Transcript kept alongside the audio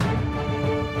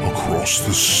across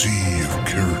the sea of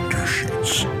character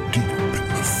sheets, deep in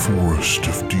the forest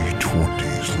of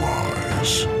D20s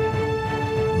lies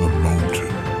the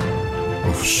mountain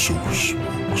of source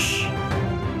books.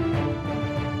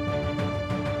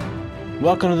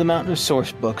 Welcome to the Mountain of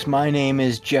Source Books. My name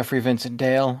is Jeffrey Vincent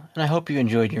Dale, and I hope you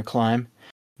enjoyed your climb.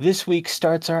 This week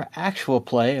starts our actual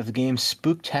play of the game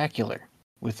Spooktacular,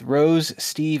 with Rose,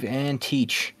 Steve, and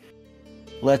Teach.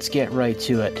 Let's get right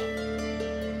to it.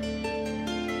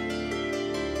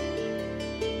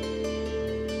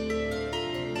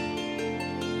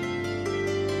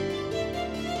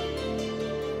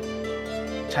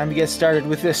 Time to get started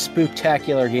with this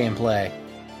Spooktacular gameplay.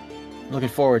 Looking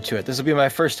forward to it. This will be my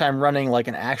first time running like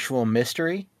an actual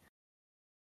mystery.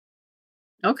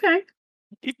 Okay.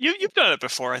 You've done it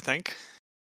before, I think.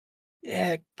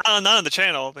 Yeah. Not on the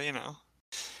channel, but you know.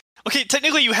 Okay,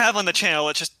 technically you have on the channel.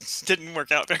 It just didn't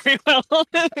work out very well.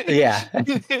 Yeah.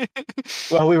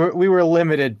 Well, we were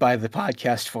limited by the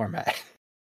podcast format.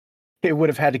 It would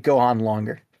have had to go on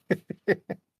longer.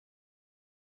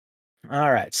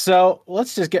 All right, so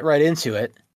let's just get right into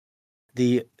it.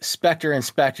 The Spectre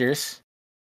Inspectors.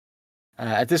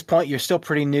 At this point, you're still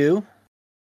pretty new.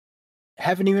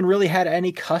 Haven't even really had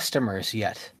any customers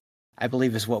yet, I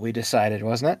believe is what we decided,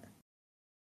 wasn't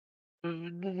it?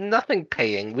 Nothing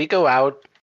paying. We go out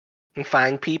and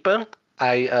find people.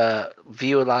 I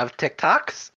view a lot of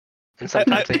TikToks, and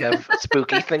sometimes they have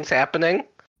spooky things happening.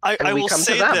 I will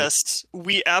say this: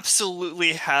 we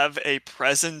absolutely have a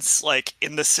presence, like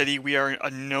in the city. We are a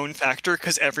known factor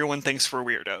because everyone thinks we're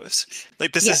weirdos.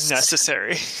 Like this is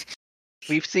necessary.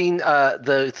 We've seen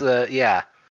yeah.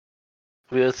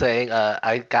 We were saying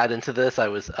I got into this. I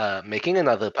was making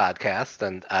another podcast,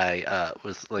 and I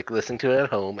was like listening to it at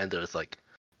home, and there was like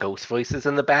ghost voices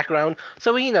in the background.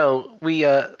 So we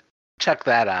check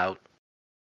that out.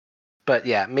 But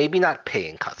yeah, maybe not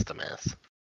paying customers.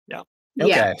 Yeah. Okay,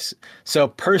 Yeah. so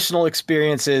personal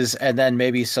experiences, and then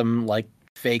maybe some like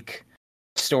fake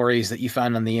stories that you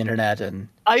found on the internet. And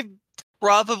I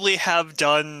probably have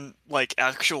done like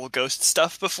actual ghost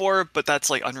stuff before, but that's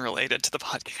like unrelated to the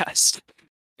podcast.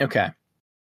 Okay.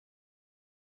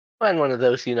 And one of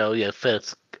those, your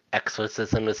first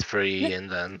exorcism is free, and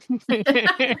then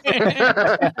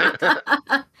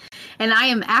And I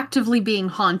am actively being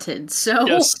haunted, so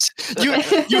Yes, you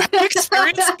have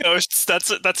experienced ghosts.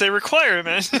 That's a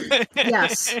requirement.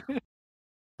 yes.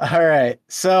 All right.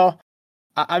 So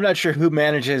I'm not sure who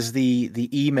manages the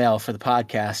email for the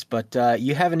podcast, but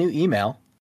you have a new email.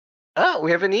 oh,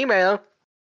 we have an email.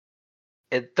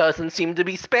 It doesn't seem to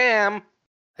be spam.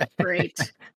 Great.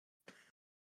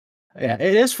 Yeah,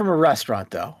 it is from a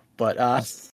restaurant though. But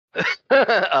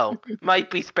Oh,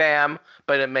 might be spam,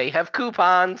 but it may have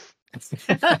coupons.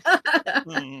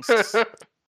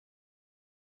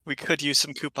 We could use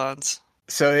some coupons.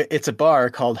 so it's a bar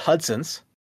called Hudson's,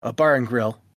 a bar and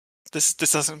grill. This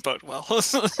doesn't bode well.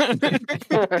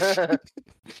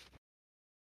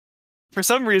 For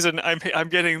some reason, I'm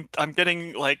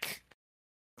getting like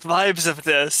vibes of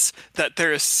this, that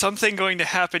there is something going to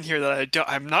happen here that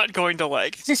I'm not going to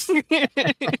like.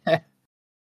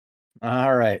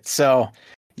 All right. So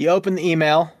you open the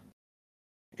email.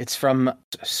 It's from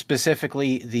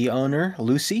specifically the owner,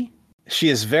 Lucy. She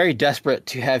is very desperate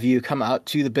to have you come out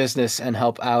to the business and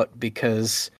help out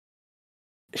because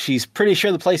she's pretty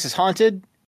sure the place is haunted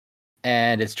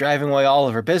and it's driving away all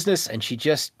of her business, and she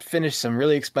just finished some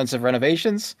really expensive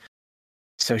renovations,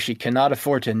 so she cannot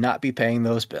afford to not be paying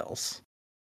those bills.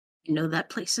 You know that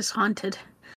place is haunted.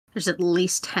 There's at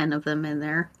least 10 of them in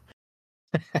there.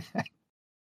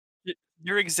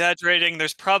 You're exaggerating.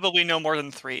 There's probably no more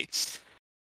than 3.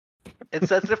 It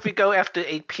says if we go after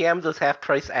 8 p.m., those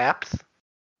half-price apps.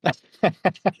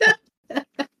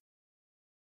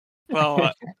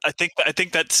 Well, I think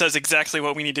that says exactly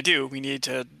what we need to do. We need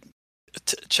to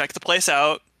check the place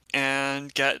out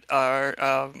and get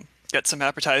some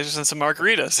appetizers and some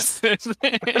margaritas.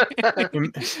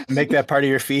 Make that part of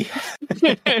your fee.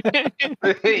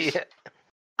 Yeah.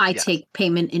 I take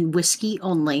payment in whiskey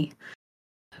only.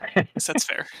 Yes, that's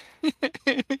fair.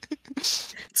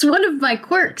 It's one of my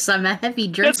quirks. I'm a heavy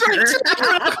drinker.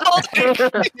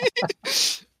 That's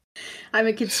right. I'm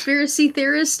a conspiracy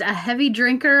theorist, a heavy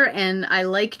drinker, and I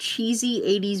like cheesy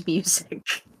 80s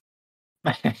music.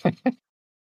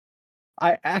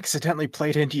 I accidentally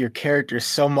played into your character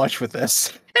so much with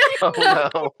this. Oh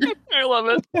no. I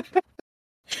love it.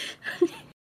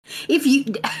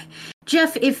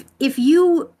 Jeff, if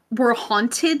you were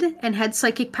haunted and had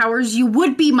psychic powers, you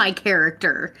would be my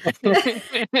character.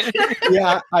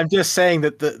 Yeah, I'm just saying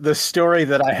that the story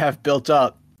that I have built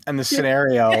up and the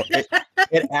scenario,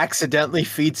 it accidentally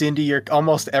feeds into your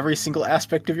almost every single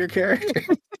aspect of your character.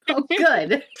 Oh,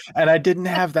 good. And I didn't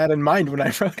have that in mind when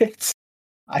I wrote it.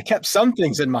 I kept some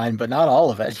things in mind, but not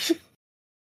all of it.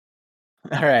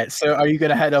 All right, so are you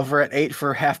going to head over at 8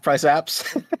 for half price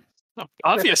apps?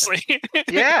 Obviously.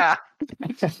 Yeah.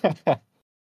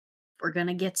 We're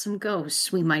gonna get some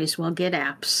ghosts. We might as well get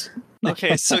apps.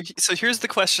 Okay, so here's the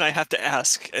question I have to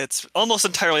ask. It's almost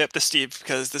entirely up to Steve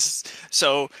because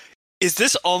is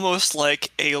this almost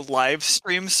like a live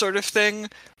stream sort of thing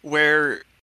where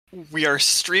we are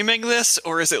streaming this,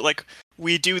 or is it like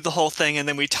we do the whole thing and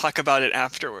then we talk about it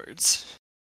afterwards?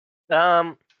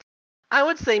 I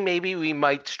would say maybe we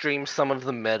might stream some of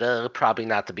the meta, probably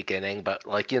not the beginning, but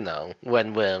like, when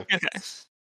we're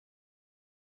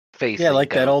facing Yeah, like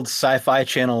that ghosts. old Sci-Fi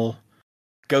Channel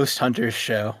Ghost Hunters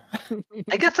show.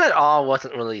 I guess that all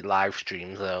wasn't really live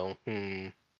streams though.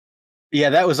 Yeah,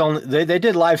 that was only they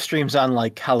did live streams on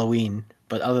like Halloween,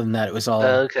 but other than that, it was all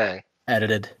Okay.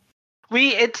 edited.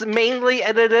 It's mainly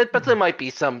edited, but there might be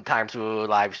some times we will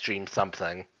live stream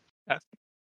something.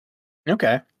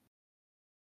 Okay.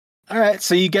 All right,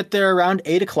 so you get there around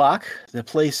 8 o'clock. The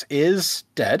place is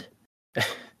dead.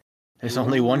 There's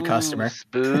only one customer.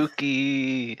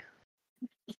 Spooky.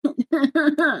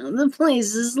 The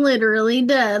place is literally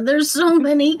dead. There's so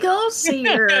many ghosts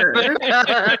here.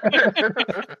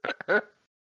 So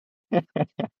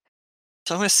I'm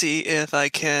gonna see if I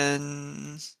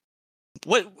can.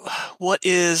 What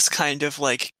is kind of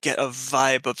like get a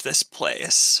vibe of this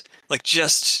place? Like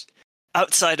just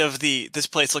outside of this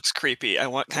place looks creepy. I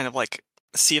want kind of like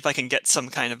see if I can get some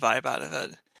kind of vibe out of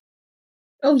it.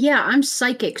 Oh yeah, I'm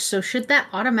psychic, so should that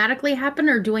automatically happen,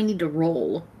 or do I need to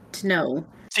roll to know?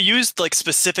 To use like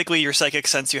specifically your psychic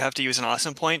sense, you have to use an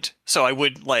awesome point. So I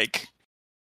would like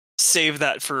save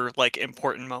that for like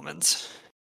important moments.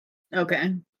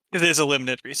 Okay. It is a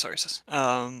limited resource.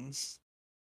 Doesn't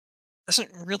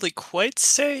really quite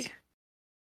say.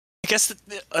 I guess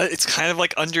it's kind of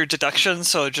like under deduction,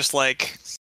 so just like,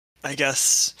 I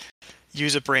guess,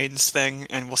 use a brains thing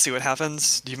and we'll see what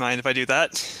happens. Do you mind if I do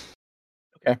that?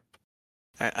 Okay.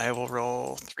 I will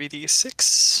roll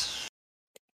 3d6.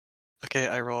 Okay,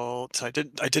 I rolled. So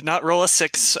I did not roll a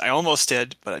 6. I almost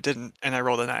did, but I didn't, and I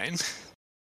rolled a 9.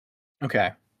 Okay.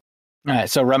 All right,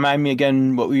 so remind me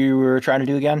again what we were trying to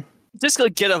do again. Just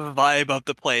like get a vibe of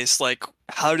the place. Like,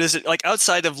 how does it, like,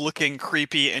 outside of looking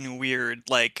creepy and weird,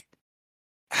 like,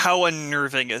 how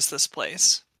unnerving is this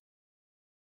place?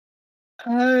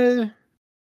 I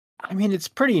mean, it's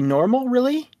pretty normal,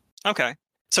 really. Okay,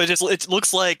 so it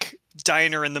looks like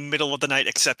diner in the middle of the night,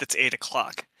 except it's 8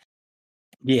 o'clock.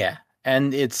 Yeah,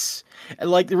 and it's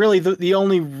like really the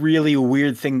only really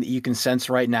weird thing that you can sense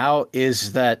right now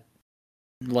is that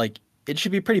like it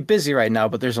should be pretty busy right now,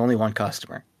 but there's only one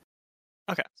customer.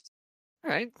 Okay,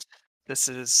 all right. This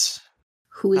is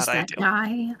Who is not that ideal.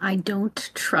 guy? I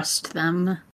don't trust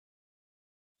them.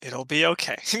 It'll be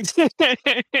okay.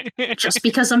 Just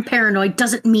because I'm paranoid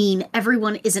doesn't mean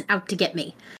everyone isn't out to get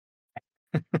me.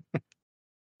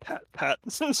 Pat.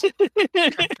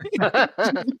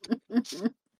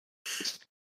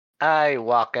 I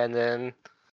walk in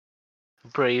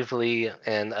bravely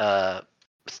and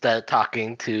start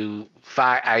talking to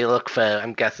I look for,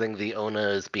 I'm guessing the owner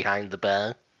is behind the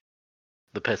bar.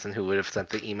 The person who would have sent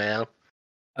the email.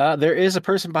 There is a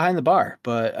person behind the bar,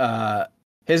 but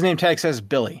his name tag says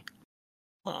Billy.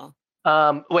 Huh.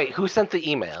 Wait, who sent the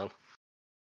email?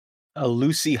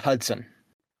 Lucy Hudson.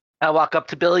 I walk up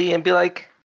to Billy and be like,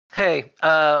 "Hey,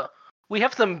 we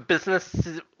have some business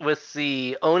with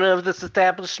the owner of this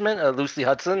establishment, Lucy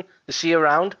Hudson. Is she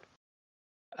around?"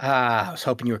 I was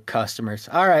hoping you were customers.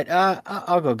 All right,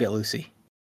 I'll go get Lucy.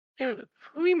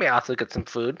 We may also get some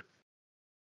food.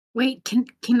 Wait, can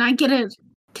I get a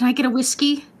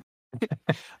whiskey?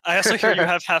 I also hear you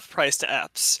have half price to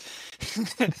apps.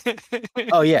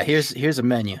 Oh yeah, here's a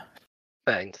menu.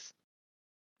 Thanks.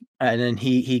 And then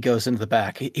he goes into the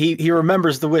back. He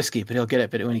remembers the whiskey, but he'll get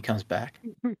it when he comes back.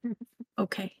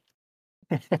 Okay.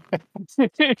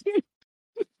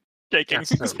 Shaking.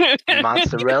 Some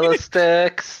mozzarella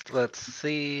sticks. Let's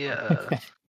see.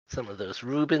 Some of those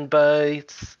Reuben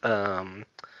bites. Mac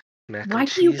Why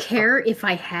and do you cheese. care if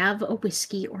I have a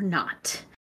whiskey or not?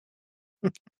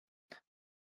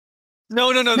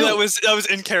 No, that was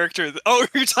in character. Oh,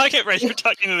 you're talking right. You're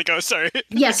talking to the ghost. Sorry.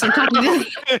 Yes, I'm talking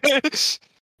to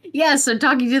Yes, I'm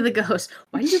talking to the ghost.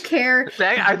 Why do you care?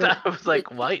 I thought I was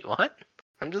like, wait, what?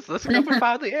 I'm just listening up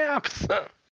about the apps.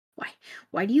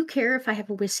 Why do you care if I have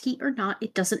a whiskey or not?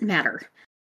 It doesn't matter.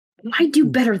 I do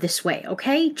better this way,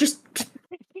 okay? Just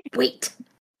wait.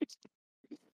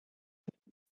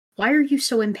 Why are you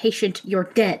so impatient?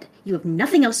 You're dead. You have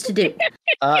nothing else to do.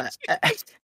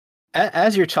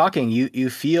 As you're talking, you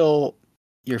feel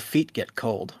your feet get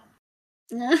cold.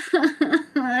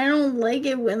 I don't like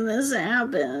it when this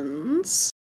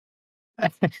happens. All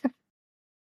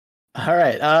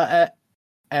right.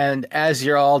 And as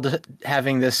you're all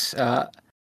having this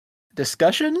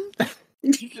discussion,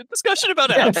 Discussion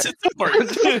about apps. It's important.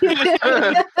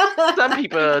 Some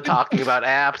people are talking about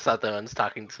apps, other ones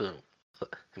talking to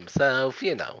himself,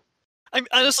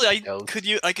 Honestly, I Ghost. could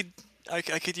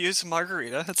use a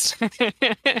margarita. That's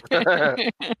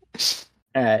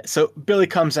so Billy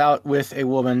comes out with a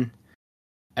woman,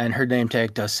 and her name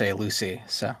tag does say Lucy.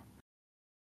 So,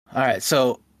 all right.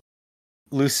 So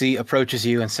Lucy approaches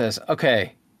you and says,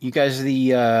 "Okay, you guys are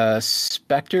the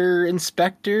Spectre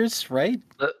inspectors, right?"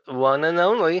 The one and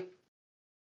only.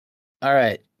 All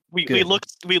right. we Good.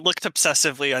 looked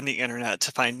obsessively on the internet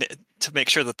to make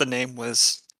sure that the name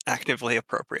was actively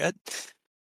appropriate.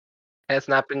 Has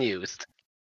not been used.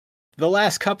 The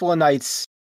last couple of nights,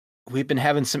 we've been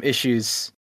having some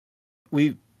issues.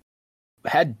 We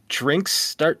had drinks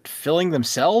start filling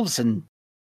themselves and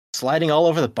sliding all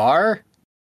over the bar,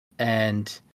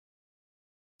 and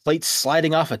plates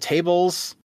sliding off of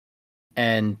tables,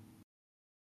 and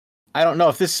I don't know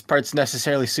if this part's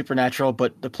necessarily supernatural,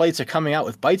 but the plates are coming out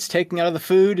with bites taken out of the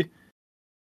food.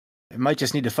 It might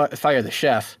just need to fire the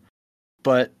chef,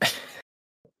 but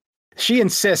she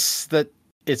insists that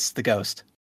it's the ghost.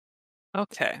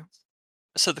 Okay.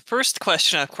 So the first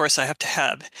question, of course, I have to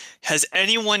have: has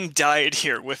anyone died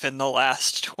here within the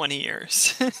last 20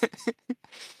 years?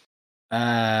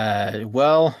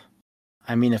 Well,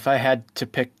 I mean, if I had to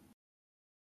pick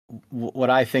what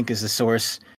I think is the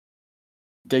source,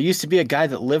 there used to be a guy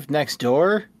that lived next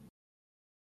door.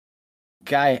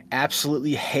 Guy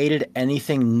absolutely hated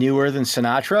anything newer than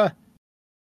Sinatra.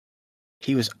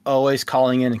 He was always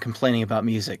calling in and complaining about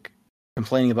music,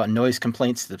 complaining about noise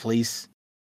complaints to the police.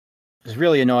 It was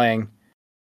really annoying.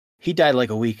 He died like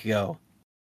a week ago.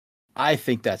 I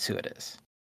think that's who it is.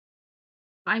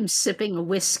 I'm sipping a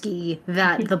whiskey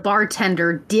that the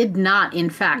bartender did not,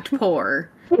 in fact,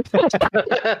 pour.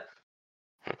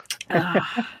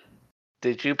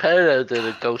 Did you pet it or did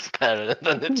a ghost pet it?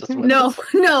 And then it just went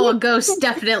No, a ghost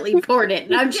definitely poured it.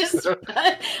 And I'm just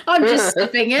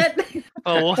sipping it.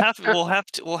 Oh,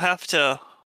 we'll have to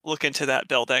look into that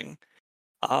building.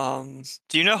 Do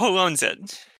you know who owns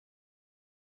it?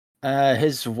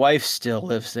 His wife still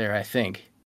lives there, I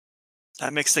think.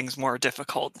 That makes things more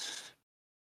difficult.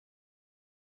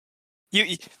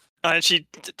 She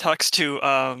talks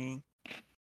to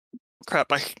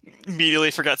crap, I immediately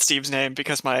forgot Steve's name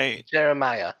because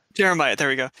Jeremiah. Jeremiah, there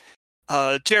we go.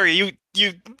 Jerry, you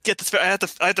get this. I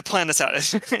have to plan this out.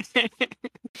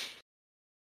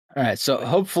 All right, so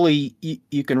hopefully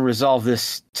you can resolve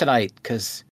this tonight,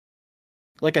 because,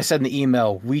 like I said in the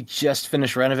email, we just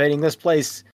finished renovating this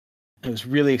place. It was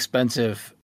really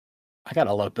expensive. I got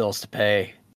a lot of bills to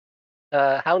pay.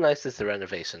 How nice is the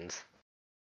renovations?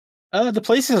 The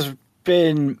place has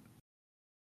been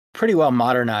pretty well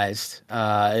modernized.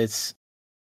 I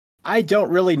don't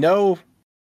really know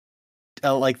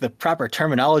like the proper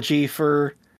terminology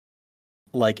for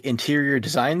like interior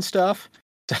design stuff.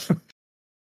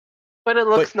 But it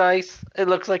looks nice. It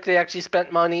looks like they actually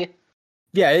spent money.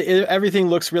 Yeah, everything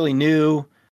looks really new.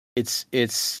 It's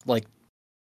like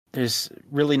there's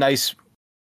really nice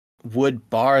wood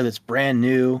bar that's brand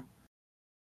new.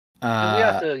 And we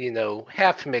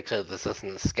have to make sure this isn't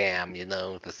a scam,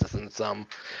 this isn't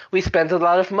we spent a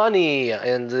lot of money,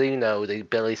 and, they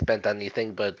barely spent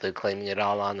anything, but they're claiming it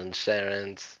all on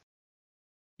insurance.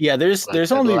 Yeah, there's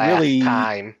only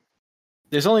time.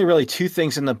 There's only really two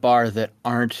things in the bar that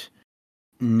aren't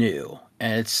new,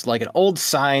 and it's like an old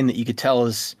sign that you could tell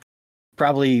is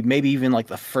probably maybe even like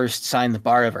the first sign the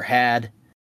bar ever had.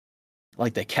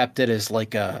 Like they kept it as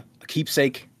like a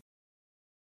keepsake.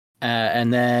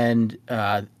 And then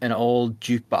an old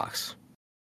jukebox.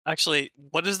 Actually,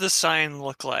 what does the sign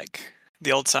look like?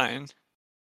 The old sign.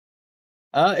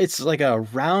 It's like a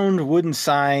round wooden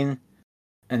sign,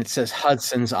 and it says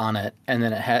Hudson's on it, and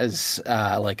then it has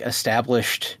like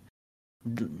established,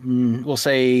 we'll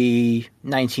say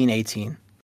 1918.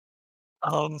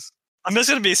 I'm just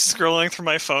gonna be scrolling through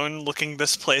my phone, looking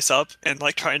this place up, and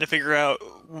like trying to figure out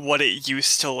what it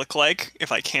used to look like,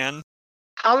 if I can.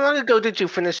 How long ago did you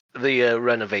finish the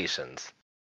renovations?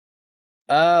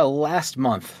 Last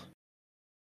month.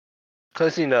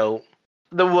 Because, the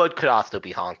wood could also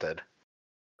be haunted.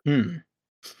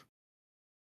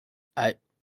 I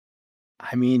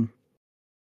mean,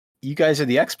 you guys are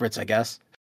the experts, I guess.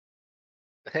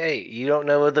 Hey, you don't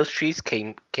know where those trees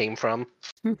came from.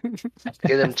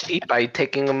 Get them cheap by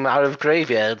taking them out of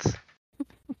graveyards.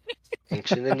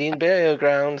 Ancient Indian burial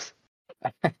grounds.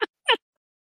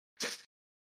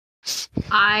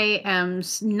 I am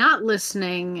not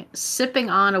listening, sipping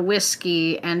on a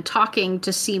whiskey, and talking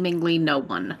to seemingly no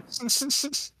one.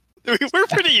 We're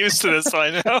pretty used to this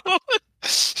by now.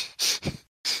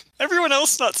 Everyone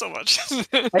else, not so much.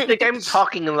 I think I'm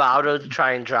talking louder to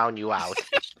try and drown you out.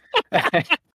 All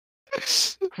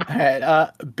right,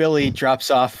 Billy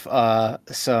drops off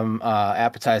some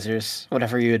appetizers,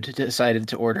 whatever you had decided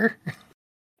to order.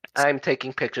 I'm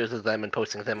taking pictures of them and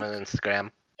posting them on Instagram.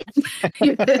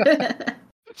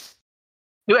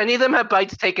 Do any of them have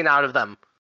bites taken out of them?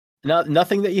 No,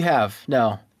 nothing that you have.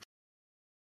 No.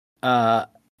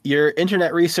 Your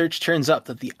internet research turns up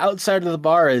that the outside of the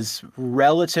bar is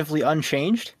relatively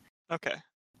unchanged. Okay.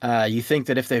 You think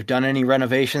that if they've done any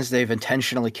renovations, they've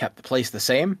intentionally kept the place the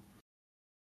same.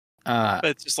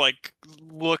 It just like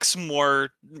looks more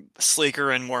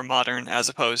sleeker and more modern as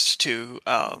opposed to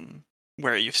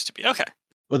where it used to be. Okay.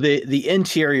 Well, the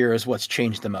interior is what's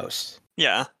changed the most.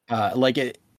 Yeah. Like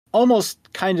it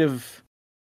almost kind of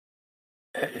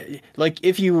like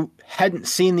if you hadn't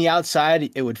seen the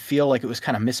outside, it would feel like it was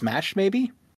kind of mismatched,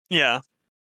 maybe. Yeah.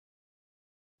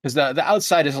 Because the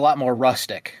outside is a lot more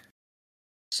rustic.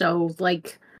 So,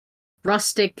 like,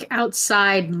 rustic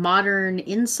outside, modern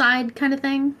inside kind of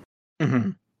thing?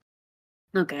 Mm-hmm.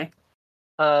 Okay.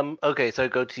 Okay, so I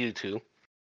go to you two.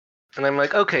 And I'm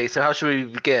like, okay, so how should we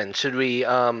begin? Should we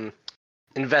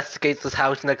investigate this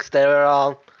house next door at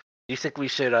all? Do you think we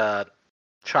should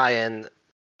try and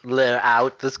lure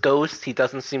out this ghost? He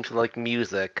doesn't seem to like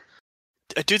music.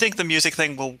 I do think the music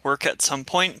thing will work at some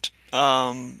point.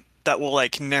 That will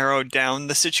like narrow down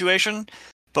the situation.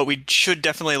 But we should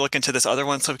definitely look into this other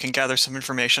one so we can gather some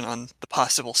information on the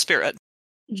possible spirit.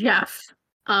 Jeff,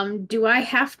 do I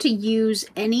have to use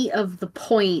any of the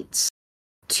points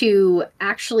to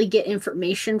actually get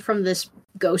information from this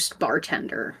ghost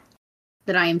bartender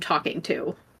that I am talking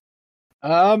to?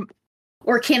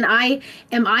 Or am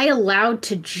I allowed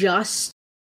to just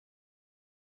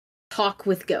talk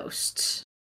with ghosts?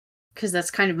 Because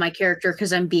that's kind of my character,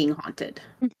 because I'm being haunted.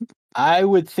 I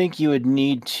would think you would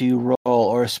need to roll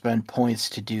or spend points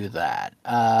to do that.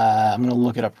 I'm going to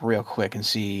look it up real quick and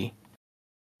see.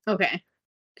 Okay.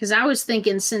 Because I was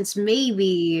thinking, since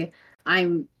maybe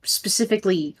I'm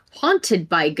specifically haunted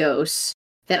by ghosts,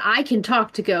 that I can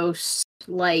talk to ghosts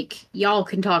like y'all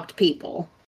can talk to people.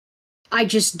 I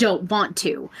just don't want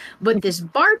to. But this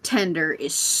bartender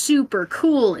is super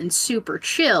cool and super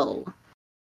chill.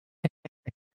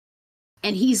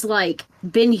 And he's like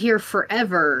been here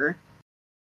forever.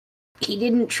 He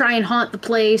didn't try and haunt the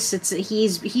place.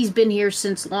 He's been here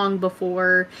since long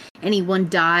before anyone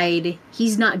died.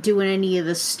 He's not doing any of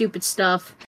the stupid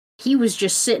stuff. He was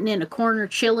just sitting in a corner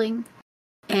chilling,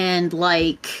 and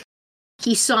like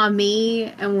he saw me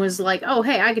and was like, "Oh,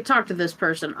 hey, I could talk to this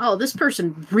person. Oh, this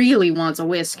person really wants a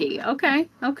whiskey. Okay."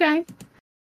 All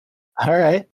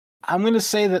right. I'm going to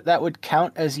say that would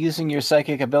count as using your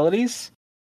psychic abilities.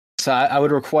 So I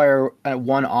would require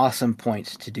one awesome point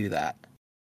to do that.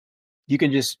 You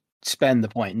can just spend the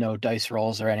point, no dice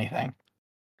rolls or anything.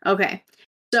 Okay.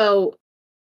 So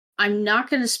I'm not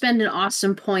going to spend an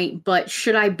awesome point, but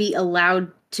should I be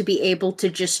allowed to be able to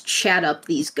just chat up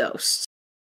these ghosts?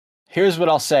 Here's what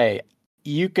I'll say.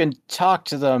 You can talk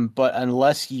to them, but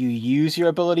unless you use your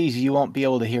abilities, you won't be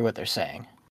able to hear what they're saying.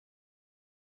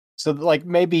 So like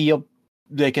maybe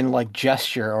they can like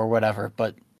gesture or whatever,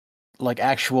 but like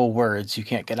actual words you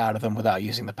can't get out of them without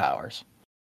using the powers.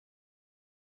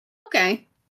 Okay.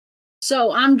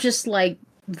 So I'm just like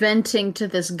venting to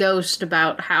this ghost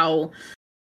about how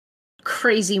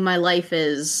crazy my life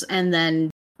is, and then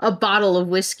a bottle of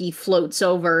whiskey floats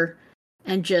over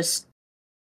and just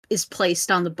is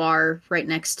placed on the bar right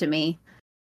next to me.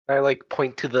 I like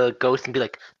point to the ghost and be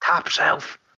like, top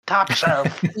shelf.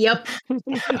 Yep.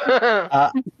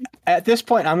 At this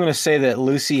point, I'm going to say that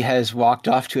Lucy has walked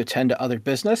off to attend to other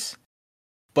business,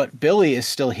 but Billy is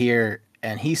still here,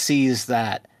 and he sees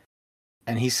that,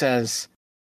 and he says,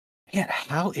 "Man,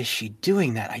 how is she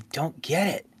doing that? I don't get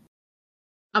it."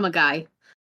 I'm a guy.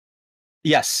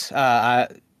 Yes,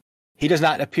 he does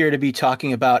not appear to be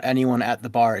talking about anyone at the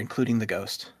bar, including the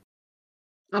ghost.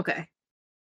 Okay.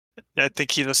 I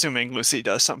think he's assuming Lucy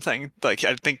does something. Like,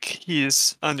 I think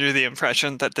he's under the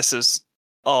impression that this is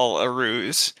all a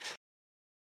ruse.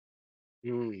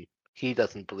 He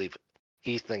doesn't believe it.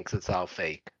 He thinks it's all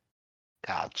fake.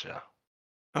 Gotcha.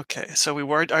 Okay, so we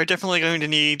are definitely going to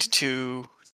need to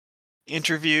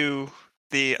interview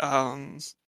the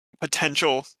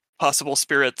potential possible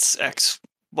spirit's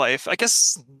ex-wife. I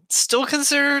guess still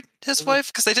considered his wife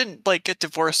because they didn't like get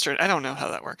divorced or I don't know how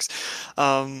that works.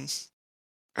 And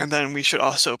then we should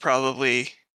also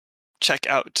probably check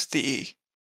out the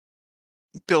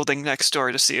building next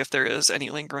door to see if there is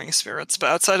any lingering spirits. But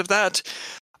outside of that,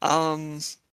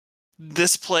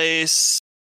 this place,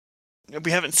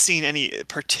 we haven't seen any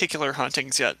particular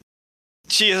hauntings yet.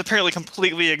 She has apparently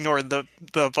completely ignored the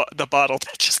bottle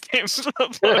that just came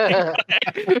floating by.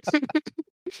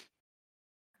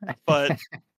 But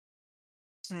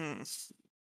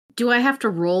Do I have to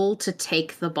roll to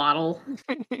take the bottle?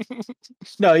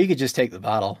 No, you could just take the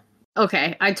bottle.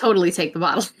 Okay, I totally take the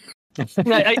bottle.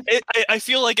 I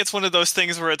feel like it's one of those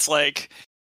things where it's like,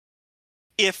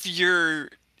 if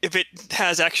it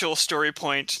has actual story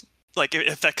point, like it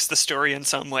affects the story in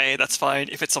some way, that's fine.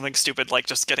 If it's something stupid like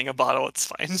just getting a bottle, it's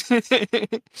fine.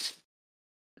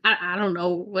 I don't know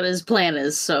what his plan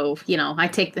is, so I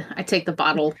take the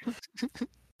bottle.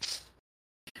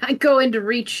 I go in to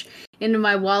reach into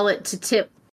my wallet to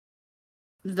tip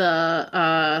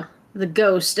the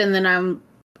ghost, and then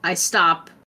I stop,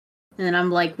 and then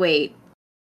I'm like, wait,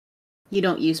 you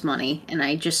don't use money, and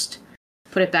I just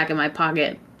put it back in my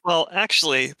pocket. Well,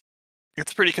 actually,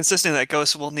 it's pretty consistent that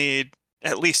ghosts will need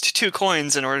at least 2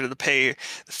 coins in order to pay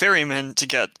the ferryman to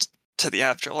get to the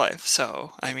afterlife.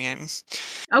 So, I mean...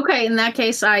 Okay, in that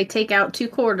case, I take out 2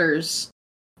 quarters,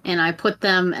 and I put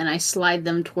them, and I slide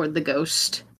them toward the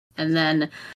ghost. And then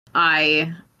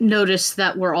I notice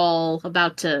that we're all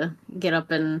about to get up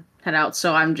and head out,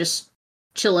 so I'm just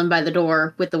chilling by the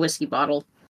door with the whiskey bottle,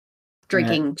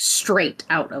 drinking straight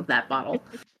out of that bottle.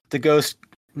 The ghost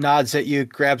nods at you,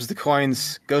 grabs the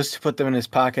coins, goes to put them in his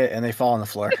pocket, and they fall on the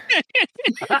floor.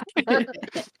 I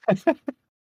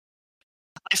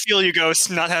feel you,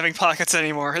 ghost, not having pockets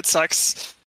anymore. It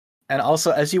sucks. And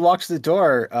also, as you walk to the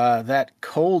door, that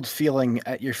cold feeling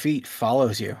at your feet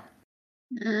follows you.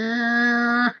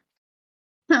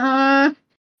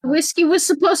 Whiskey was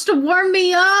supposed to warm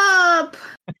me up.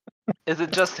 Is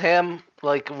it just him?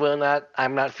 Like,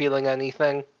 I'm not feeling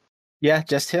anything? Yeah,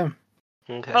 just him.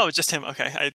 Okay. Oh, just him.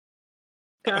 Okay.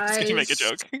 I was going to make a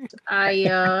joke.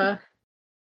 I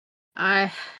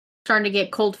starting to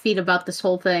get cold feet about this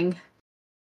whole thing.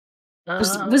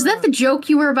 Was that the joke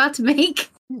you were about to make?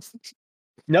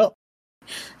 Nope.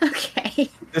 Okay.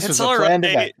 This was It's a all planned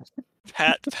right. event.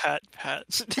 Pat.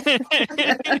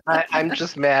 I'm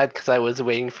just mad because I was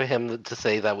waiting for him to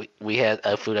say that we had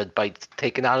food bites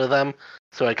taken out of them,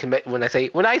 so I can when I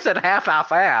said half off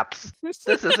apps,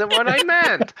 this isn't what I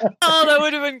meant. Oh, that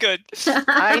would have been good.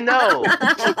 I know.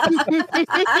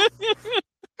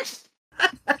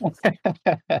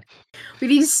 We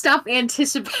need to stop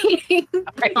anticipating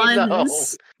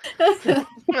puns.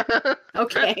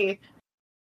 Okay.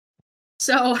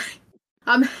 So,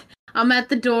 I'm at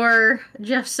the door.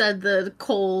 Jeff said the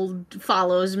cold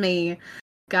follows me.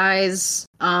 Guys,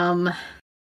 my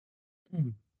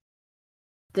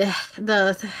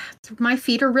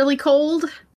feet are really cold.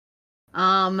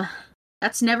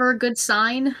 That's never a good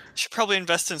sign. Should probably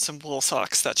invest in some wool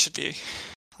socks. That should be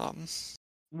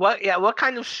What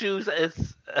kind of shoes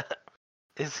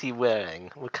is he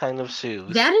wearing? What kind of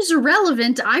shoes? That is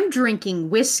irrelevant. I'm drinking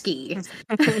whiskey.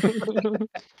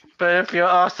 But if you're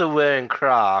also wearing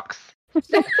Crocs.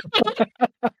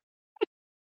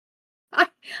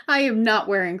 I am not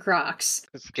wearing Crocs.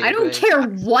 I Skateboarding. don't care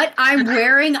what I'm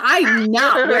wearing. I'm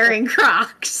not wearing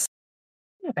Crocs.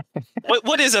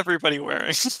 what is everybody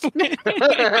wearing?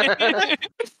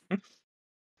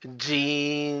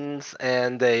 Jeans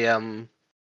and I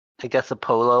guess a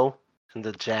polo and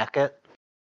a jacket.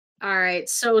 All right.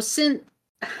 So since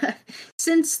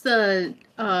the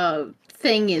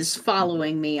thing is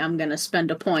following me, I'm gonna spend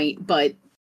a point. But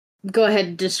go ahead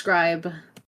and describe.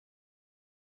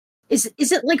 Is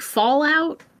it like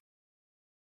Fallout?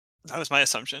 That was my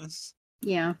assumption.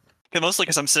 Yeah. Mostly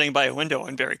because I'm sitting by a window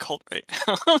and very cold right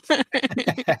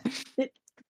now.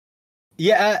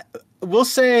 Yeah, we'll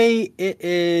say it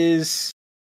is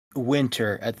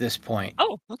winter at this point.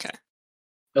 Oh, okay.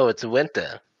 Oh, it's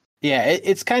winter. Yeah,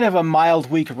 it's kind of a mild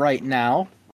week right now,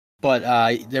 but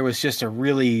there was just a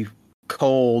really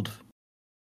cold...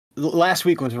 Last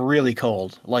week was really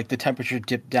cold. Like, the temperature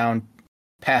dipped down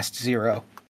past 0.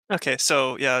 Okay,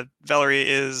 so yeah, Valerie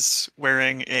is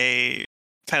wearing a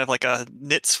kind of like a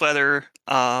knit sweater.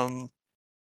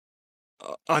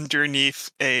 Underneath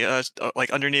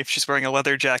underneath, she's wearing a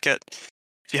leather jacket.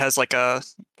 She has like a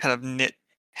kind of knit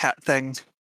hat thing,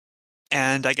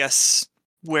 and I guess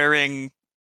wearing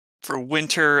for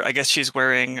winter. I guess she's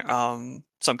wearing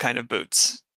some kind of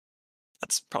boots.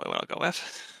 That's probably what I'll go with.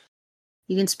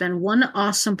 You can spend 1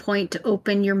 awesome point to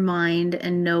open your mind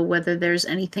and know whether there's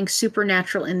anything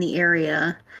supernatural in the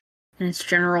area and its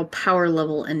general power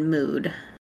level and mood.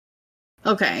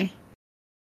 Okay.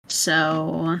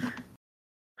 So,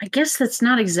 I guess that's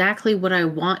not exactly what I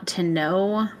want to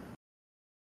know.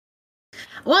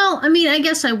 Well, I mean, I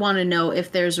guess I want to know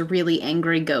if there's a really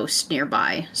angry ghost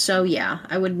nearby. So yeah,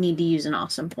 I would need to use an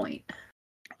awesome point.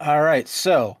 All right,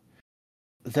 so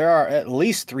there are at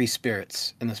least 3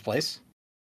 spirits in this place.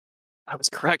 I was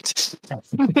correct.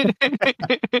 The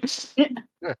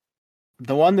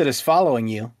one that is following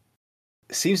you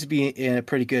seems to be in a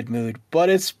pretty good mood, but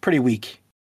it's pretty weak.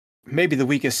 Maybe the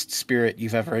weakest spirit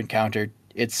you've ever encountered.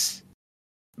 It's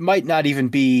might not even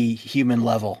be human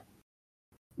level.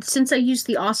 Since I used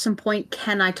the awesome point,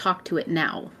 can I talk to it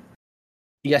now?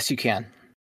 Yes, you can.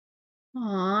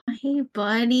 Aw, hey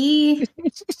buddy.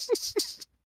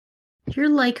 You're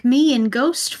like me in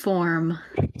ghost form.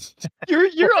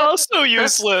 You're also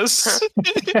useless.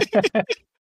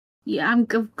 Yeah, I'm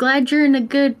glad you're in a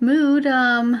good mood.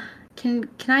 Can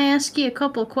I ask you a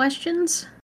couple questions?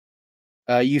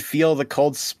 You feel the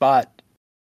cold spot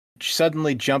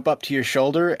suddenly jump up to your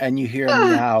shoulder, and you hear a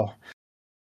meow.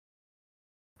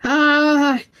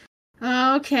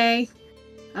 Okay.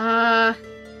 Oh,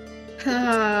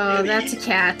 that's a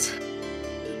cat.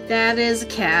 That is a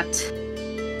cat.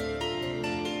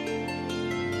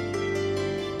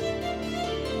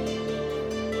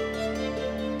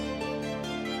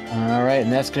 All right,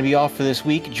 and that's going to be all for this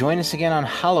week. Join us again on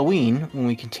Halloween when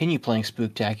we continue playing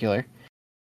Spooktacular.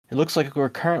 It looks like we're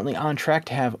currently on track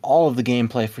to have all of the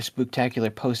gameplay for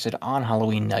Spooktacular posted on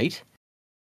Halloween night.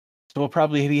 So we'll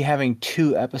probably be having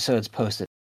 2 episodes posted.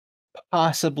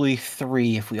 Possibly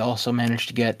 3 if we also manage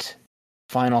to get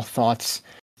final thoughts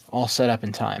all set up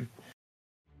in time.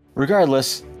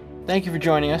 Regardless, thank you for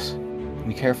joining us.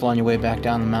 Be careful on your way back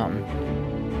down the mountain.